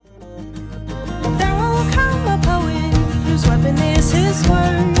his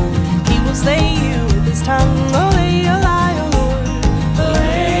word. He will slay you with his tongue. Olay, olay, O Lord.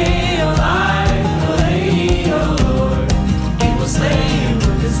 Olay, olay, olay, O Lord. He will slay you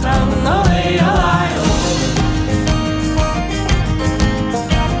with his tongue. Olay, olay, O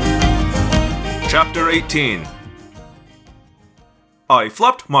Lord. Chapter 18. I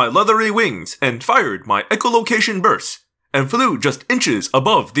flapped my leathery wings and fired my echolocation bursts, and flew just inches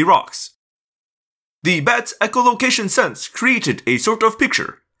above the rocks. The bat's echolocation sense created a sort of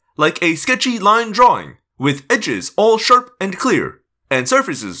picture, like a sketchy line drawing, with edges all sharp and clear, and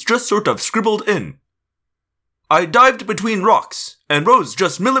surfaces just sort of scribbled in. I dived between rocks, and rose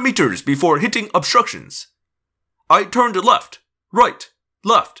just millimeters before hitting obstructions. I turned left, right,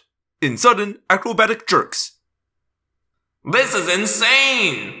 left, in sudden acrobatic jerks. "This is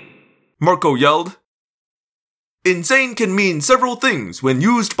insane!" Marco yelled. Insane can mean several things when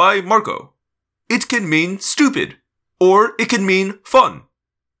used by Marco. It can mean stupid, or it can mean fun.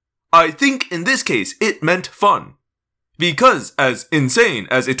 I think in this case it meant fun, because as insane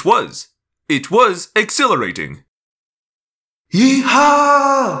as it was exhilarating.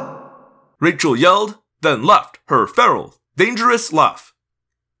 "Yee-haw!" Rachel yelled, then laughed her feral, dangerous laugh.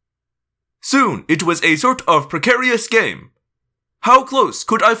 Soon it was a sort of precarious game. How close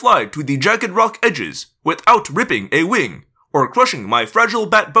could I fly to the jagged rock edges without ripping a wing or crushing my fragile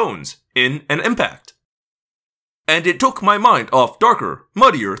bat bones in an impact? And it took my mind off darker,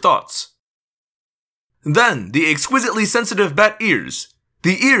 muddier thoughts. Then the exquisitely sensitive bat ears,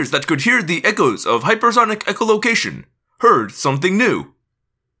 the ears that could hear the echoes of hypersonic echolocation, heard something new.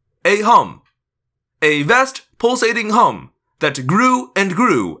 A hum. A vast, pulsating hum that grew and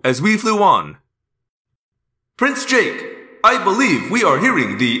grew as we flew on. "Prince Jake, I believe we are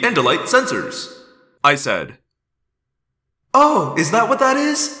hearing the Andalite sensors," I said. "Oh, is that what that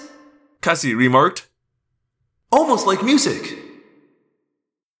is?" Cassie remarked. "Almost like music."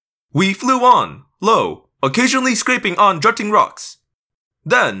 We flew on, low, occasionally scraping on jutting rocks.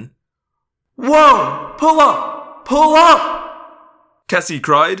 Then, "Whoa! Pull up! Pull up!" Cassie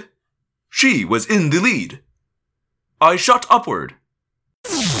cried. She was in the lead. I shot upward.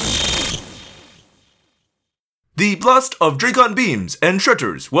 The blast of Dragon beams and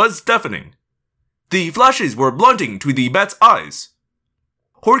shredders was deafening. The flashes were blinding to the bat's eyes.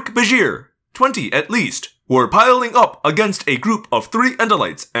 Hork-Bajir, 20 at least, were piling up against a group of 3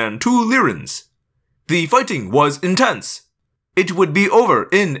 Andalites and 2 Lyrans. The fighting was intense. It would be over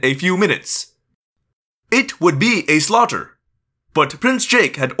in a few minutes. It would be a slaughter. But Prince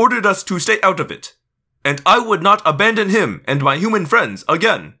Jake had ordered us to stay out of it, and I would not abandon him and my human friends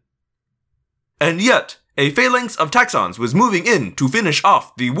again. And yet, a phalanx of Taxxons was moving in to finish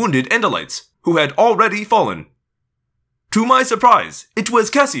off the wounded Andalites, who had already fallen. To my surprise, it was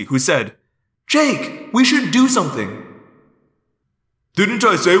Cassie who said, "Jake, we should do something." "Didn't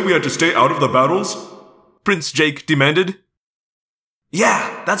I say we had to stay out of the battles?" Prince Jake demanded.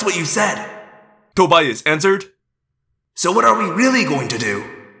 "Yeah, that's what you said," Tobias answered. "So what are we really going to do?"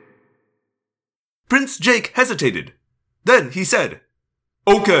 Prince Jake hesitated. Then he said,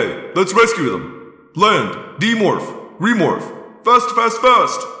 "Okay, let's rescue them. Land, demorph, remorph, fast, fast,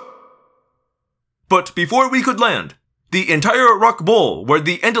 fast." But before we could land, the entire rock bowl where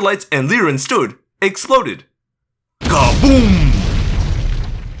the Andalites and Lyran stood exploded. Kaboom!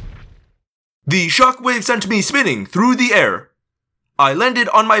 The shockwave sent me spinning through the air. I landed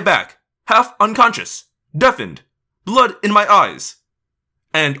on my back, half unconscious, deafened, blood in my eyes.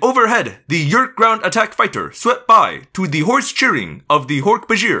 And overhead, the Yeerk ground attack fighter swept by to the hoarse cheering of the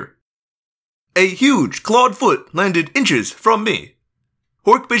Hork-Bajir. A huge clawed foot landed inches from me.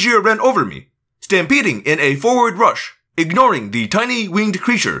 Hork-Bajir ran over me, stampeding in a forward rush, ignoring the tiny winged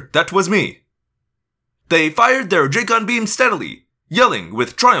creature that was me. They fired their Dragon beams steadily, yelling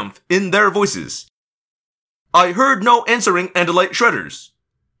with triumph in their voices. I heard no answering Andalite shredders.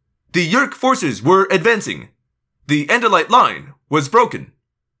 The Yeerk forces were advancing. The Andalite line was broken.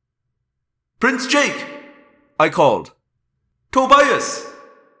 "Prince Jake!" I called. "Tobias!"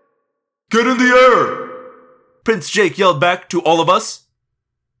 "Get in the air!" Prince Jake yelled back to all of us.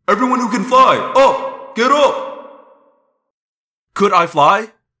 "Everyone who can fly, up! Get up!" Could I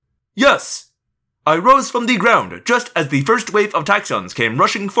fly? Yes. I rose from the ground just as the first wave of Taxxons came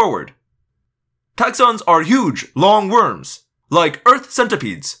rushing forward. Taxxons are huge, long worms, like Earth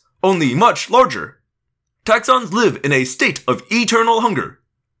centipedes, only much larger. Taxxons live in a state of eternal hunger.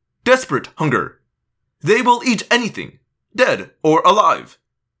 Desperate hunger. They will eat anything, dead or alive.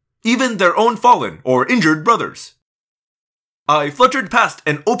 Even their own fallen or injured brothers. I fluttered past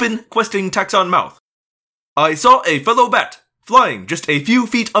an open, questing Taxxon mouth. I saw a fellow bat flying just a few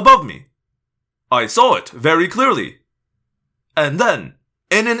feet above me. I saw it very clearly. And then,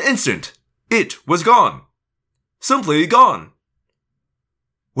 in an instant, it was gone. Simply gone.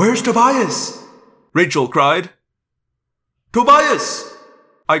 "Where's Tobias?" Rachel cried. "Tobias!"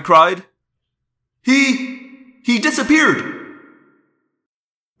 I cried. He disappeared."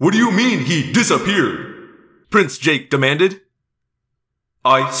 "What do you mean he disappeared?" Prince Jake demanded.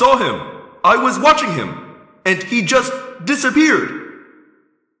 "I saw him. I was watching him, and he just disappeared."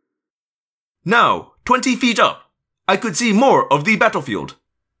 Now, 20 feet up, I could see more of the battlefield.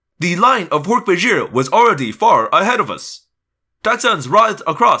 The line of Hork-Bajir was already far ahead of us. Taxxons writhed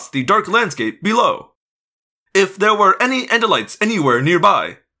across the dark landscape below. If there were any Andalites anywhere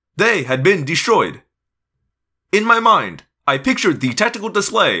nearby, they had been destroyed. In my mind, I pictured the tactical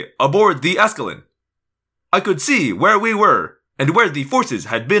display aboard the Ascalon. I could see where we were and where the forces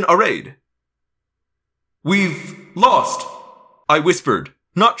had been arrayed. "We've lost," I whispered,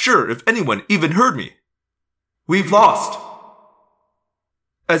 not sure if anyone even heard me. "We've lost."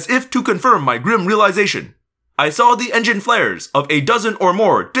 As if to confirm my grim realization, I saw the engine flares of a dozen or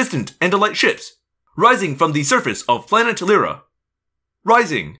more distant Andalite ships rising from the surface of planet Lyra,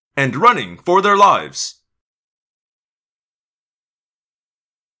 rising and running for their lives.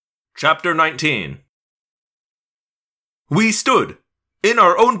 Chapter 19. We stood, in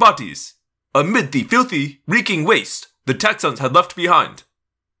our own bodies, amid the filthy, reeking waste the Taxxons had left behind.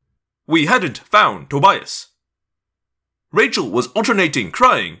 We hadn't found Tobias. Rachel was alternating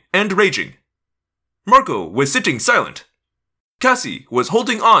crying and raging. Marco was sitting silent. Cassie was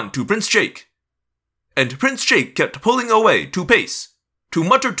holding on to Prince Jake. And Prince Jake kept pulling away to pace, to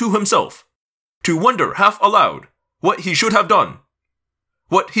mutter to himself, to wonder half aloud what he should have done,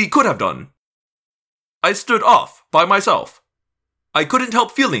 what he could have done. I stood off by myself. I couldn't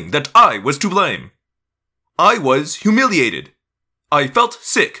help feeling that I was to blame. I was humiliated. I felt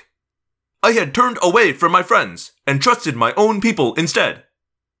sick. I had turned away from my friends and trusted my own people instead.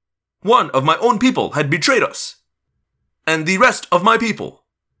 One of my own people had betrayed us. And the rest of my people,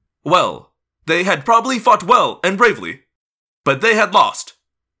 well, they had probably fought well and bravely, but they had lost.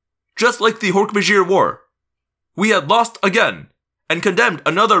 Just like the Hork-Bajir War. We had lost again, and condemned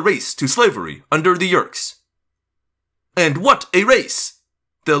another race to slavery under the Yeerks. And what a race!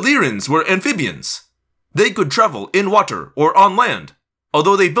 The Lyrans were amphibians. They could travel in water or on land,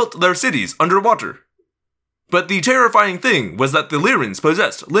 although they built their cities underwater. But the terrifying thing was that the Lyrans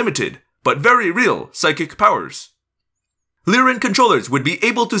possessed limited, but very real, psychic powers. Lyran controllers would be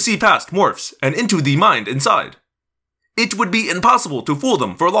able to see past morphs and into the mind inside. It would be impossible to fool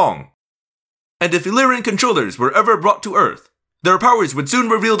them for long. And if Lyran controllers were ever brought to Earth, their powers would soon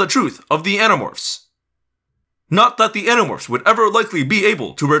reveal the truth of the Animorphs. Not that the Animorphs would ever likely be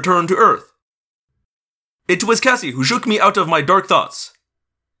able to return to Earth. It was Cassie who shook me out of my dark thoughts.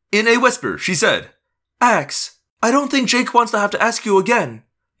 In a whisper, she said, "Ax, I don't think Jake wants to have to ask you again,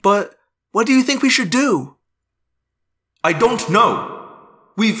 but what do you think we should do?" "I don't know.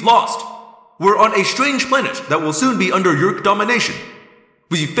 We've lost. We're on a strange planet that will soon be under Yeerk domination.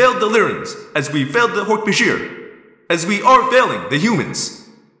 We failed the Lyrans, as we failed the Hork-Bajir, as we are failing the humans."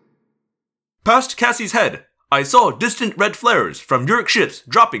 Past Cassie's head, I saw distant red flares from Yeerk ships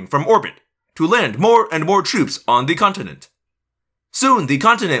dropping from orbit to land more and more troops on the continent. Soon the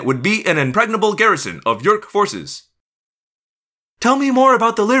continent would be an impregnable garrison of Yeerk forces. "Tell me more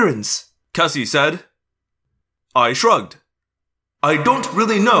about the Lyrans," Cassie said. I shrugged. "I don't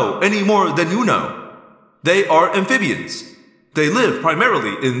really know any more than you know. They are amphibians. They live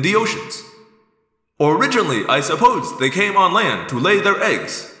primarily in the oceans. Originally, I suppose they came on land to lay their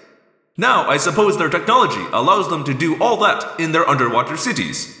eggs. Now I suppose their technology allows them to do all that in their underwater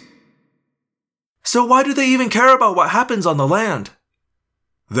cities." "So why do they even care about what happens on the land?"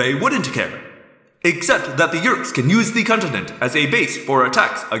 "They wouldn't care. Except that the Yeerks can use the continent as a base for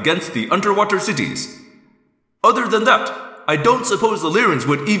attacks against the underwater cities. Other than that, I don't suppose the Lyrans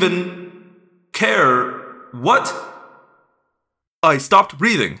would even care. What?" I stopped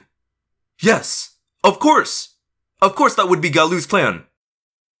breathing. Yes, of course. Of course that would be Galu's plan.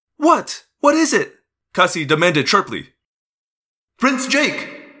 "What? What is it?" Cassie demanded sharply. "Prince Jake!"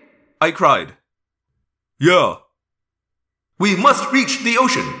 I cried. "Yeah." "We must reach the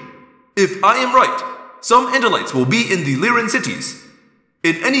ocean. If I am right, some Andalites will be in the Lyran cities.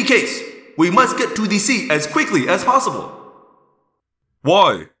 In any case, we must get to the sea as quickly as possible."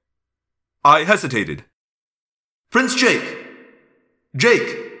 "Why?" I hesitated. "Prince Jake. Jake,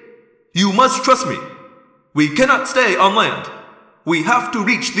 you must trust me. We cannot stay on land. We have to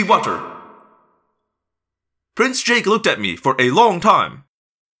reach the water." Prince Jake looked at me for a long time.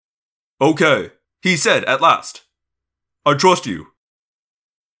 "Okay," he said at last. "I trust you."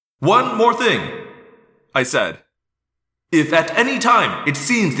 "One more thing," I said. If at any time it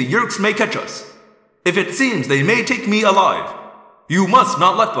seems the Yeerks may catch us, if it seems they may take me alive, you must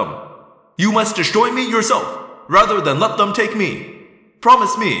not let them. You must destroy me yourself, rather than let them take me.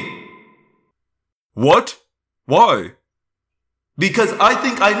 Promise me." "What? Why?" "Because I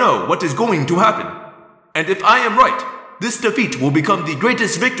think I know what is going to happen. And if I am right, this defeat will become the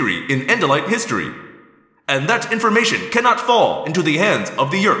greatest victory in Andalite history. And that information cannot fall into the hands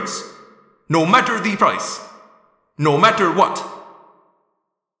of the Yeerks. No matter the price. No matter what."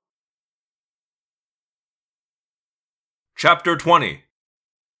 Chapter 20.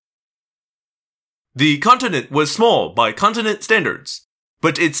 The continent was small by continent standards,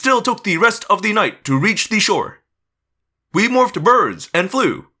 but it still took the rest of the night to reach the shore. We morphed birds and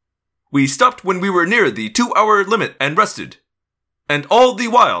flew. We stopped when we were near the 2-hour limit and rested. And all the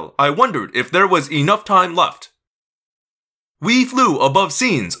while, I wondered if there was enough time left. We flew above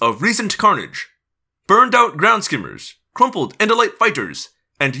scenes of recent carnage. Burned out ground skimmers, crumpled Andalite fighters,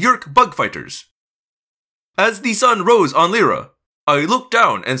 and Yeerk bug fighters. As the sun rose on Lyra, I looked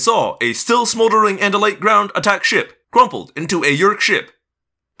down and saw a still smoldering Andalite ground attack ship crumpled into a Yeerk ship.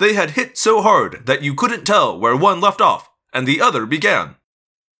 They had hit so hard that you couldn't tell where one left off and the other began.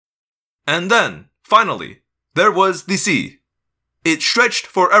 And then, finally, there was the sea. It stretched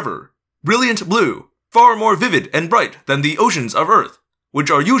forever, brilliant blue, far more vivid and bright than the oceans of Earth,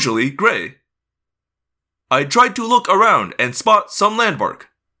 which are usually gray. I tried to look around and spot some landmark,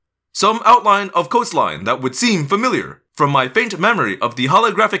 some outline of coastline that would seem familiar from my faint memory of the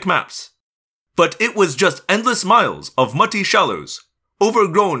holographic maps. But it was just endless miles of muddy shallows,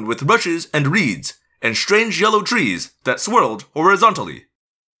 overgrown with rushes and reeds and strange yellow trees that swirled horizontally.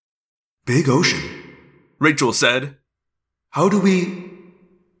 "Big ocean," Rachel said. How do we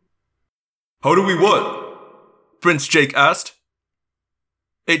what?" Prince Jake asked.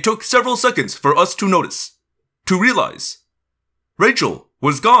 It took several seconds for us to notice, to realize. Rachel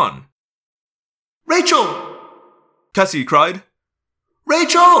was gone. "Rachel!" Cassie cried.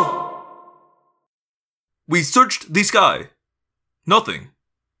 "Rachel!" We searched the sky. Nothing.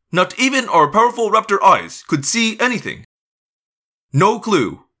 Not even our powerful raptor eyes could see anything. No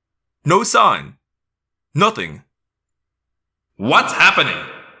clue. No sign. Nothing. "What's happening?"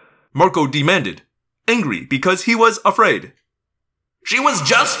 Marco demanded, angry because he was afraid. "She was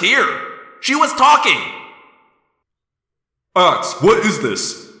just here. She was talking." "Axe, what is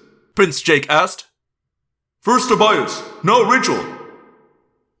this?" Prince Jake asked. "First Tobias, now Rachel."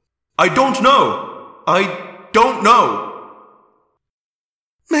 I don't know.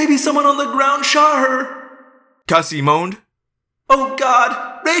 "Maybe someone on the ground shot her," Cassie moaned. "Oh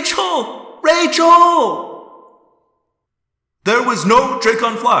God, Rachel! Rachel!" "There was no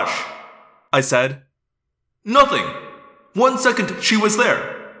Dracon Flash," I said. "Nothing. 1 second she was there.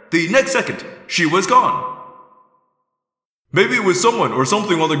 The next second she was gone." "Maybe it was someone or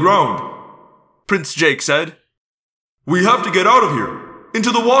something on the ground," Prince Jake said. "We have to get out of here.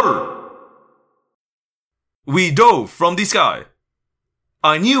 Into the water." We dove from the sky.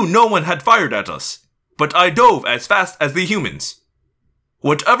 I knew no one had fired at us, but I dove as fast as the humans.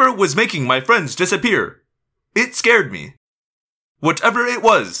 Whatever was making my friends disappear, it scared me. Whatever it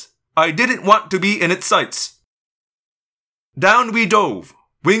was, I didn't want to be in its sights. Down we dove,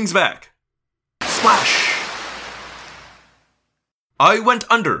 wings back. Splash! I went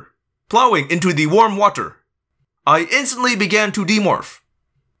under, plowing into the warm water. I instantly began to demorph.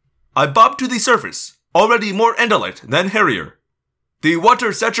 I bobbed to the surface, already more Andalite than Harrier. The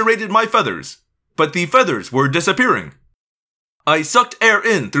water saturated my feathers, but the feathers were disappearing. I sucked air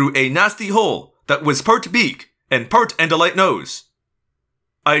in through a nasty hole that was part beak and part Andalite nose.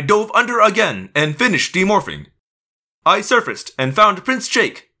 I dove under again and finished demorphing. I surfaced and found Prince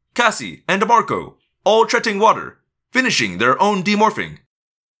Jake, Cassie, and Marco, all treading water, finishing their own demorphing.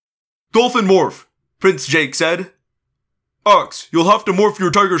 "Dolphin morph," Prince Jake said. "Ox, you'll have to morph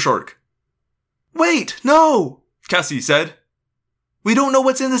your tiger shark." "Wait, no," Cassie said. "We don't know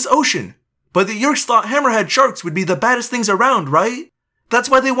what's in this ocean, but the Yeerks thought hammerhead sharks would be the baddest things around, right? That's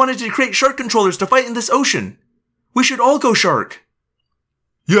why they wanted to create shark controllers to fight in this ocean. We should all go shark."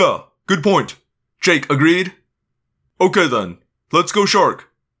 "Yeah, good point," Jake agreed. "Okay then, let's go shark.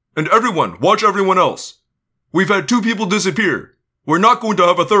 And everyone, watch everyone else. We've had 2 people disappear. We're not going to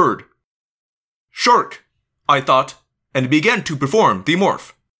have a third." Shark, I thought, and began to perform the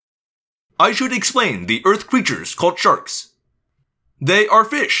morph. I should explain the earth creatures called sharks. They are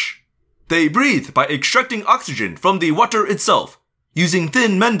fish. They breathe by extracting oxygen from the water itself, using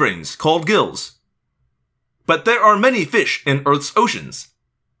thin membranes called gills. But there are many fish in Earth's oceans.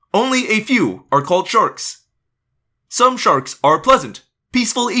 Only a few are called sharks. Some sharks are pleasant,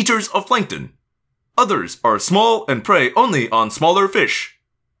 peaceful eaters of plankton. Others are small and prey only on smaller fish.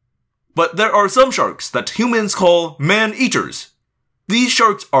 But there are some sharks that humans call man-eaters. These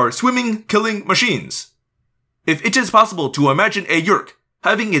sharks are swimming, killing machines. If it is possible to imagine a Yeerk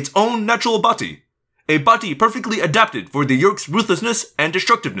having its own natural body, a body perfectly adapted for the Yeerk's ruthlessness and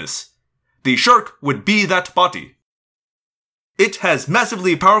destructiveness, the shark would be that body. It has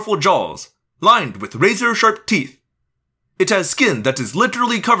massively powerful jaws, lined with razor-sharp teeth. It has skin that is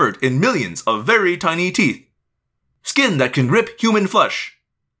literally covered in millions of very tiny teeth. Skin that can rip human flesh.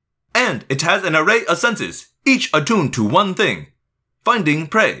 And it has an array of senses, each attuned to one thing: finding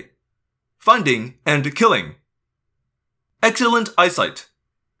prey. Finding and killing. Excellent eyesight.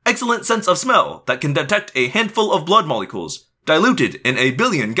 Excellent sense of smell that can detect a handful of blood molecules diluted in a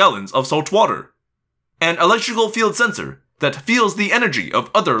billion gallons of salt water. An electrical field sensor that feels the energy of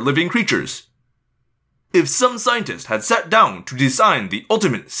other living creatures. If some scientist had sat down to design the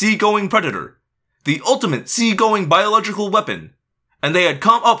ultimate sea-going predator, the ultimate sea-going biological weapon, and they had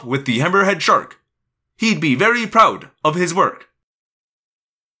come up with the hammerhead shark, he'd be very proud of his work.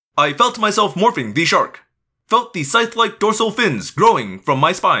 I felt myself morphing the shark, felt the scythe-like dorsal fins growing from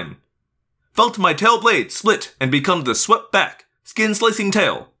my spine, felt my tail blade split and become the swept-back, skin-slicing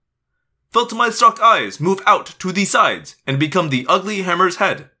tail, felt my stalk eyes move out to the sides and become the ugly hammer's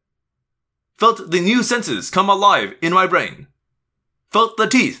head, felt the new senses come alive in my brain, felt the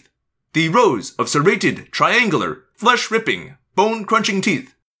teeth, the rows of serrated, triangular, flesh-ripping, bone-crunching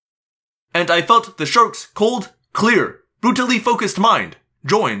teeth. And I felt the shark's cold, clear, brutally focused mind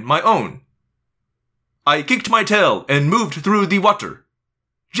join my own. I kicked my tail and moved through the water.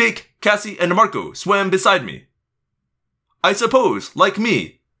 Jake, Cassie, and Marco swam beside me. I suppose, like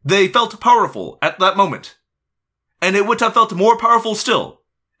me, they felt powerful at that moment. And it would have felt more powerful still,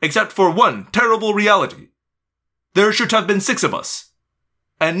 except for one terrible reality. There should have been 6 of us.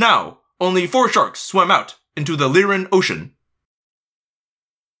 And now, only 4 sharks swam out into the Lyran Ocean.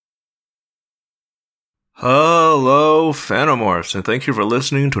 Hello, Phanomorphs, and thank you for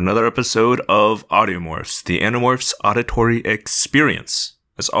listening to another episode of Audiomorphs, the Animorphs auditory experience.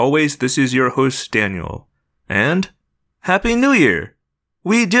 As always, this is your host, Daniel. And Happy New Year!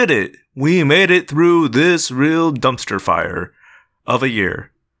 We did it! We made it through this real dumpster fire of a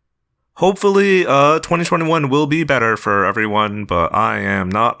year. Hopefully, 2021 will be better for everyone, but I am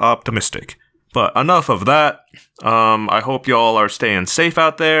not optimistic. But enough of that. I hope y'all are staying safe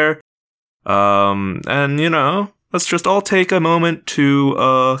out there. And you know, let's just all take a moment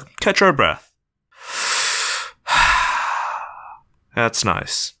to, catch our breath. That's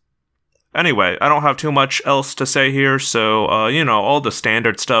nice. Anyway, I don't have too much else to say here, so, all the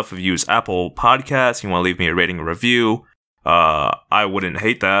standard stuff. If you use Apple Podcasts, you want to leave me a rating or review, I wouldn't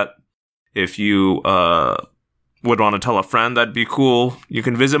hate that. If you, would want to tell a friend, that'd be cool. You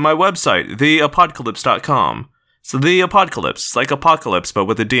can visit my website, theapocalypse.com. So The Apocalypse, it's like apocalypse, but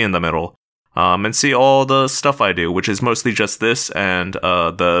with a D in the middle. And see all the stuff I do, which is mostly just this and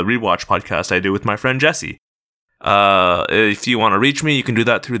the Rewatch podcast I do with my friend Jesse. If you want to reach me, you can do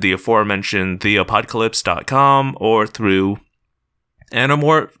that through the aforementioned theapocalypse.com or through through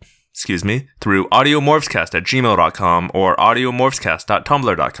audiomorphscast@gmail.com or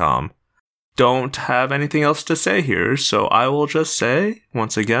audiomorphscast.tumblr.com. Don't have anything else to say here, so I will just say,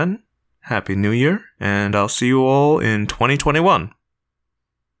 once again, Happy New Year, and I'll see you all in 2021.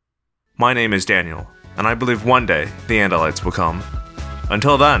 My name is Daniel, and I believe one day the Andalites will come.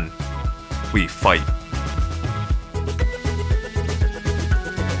 Until then, we fight.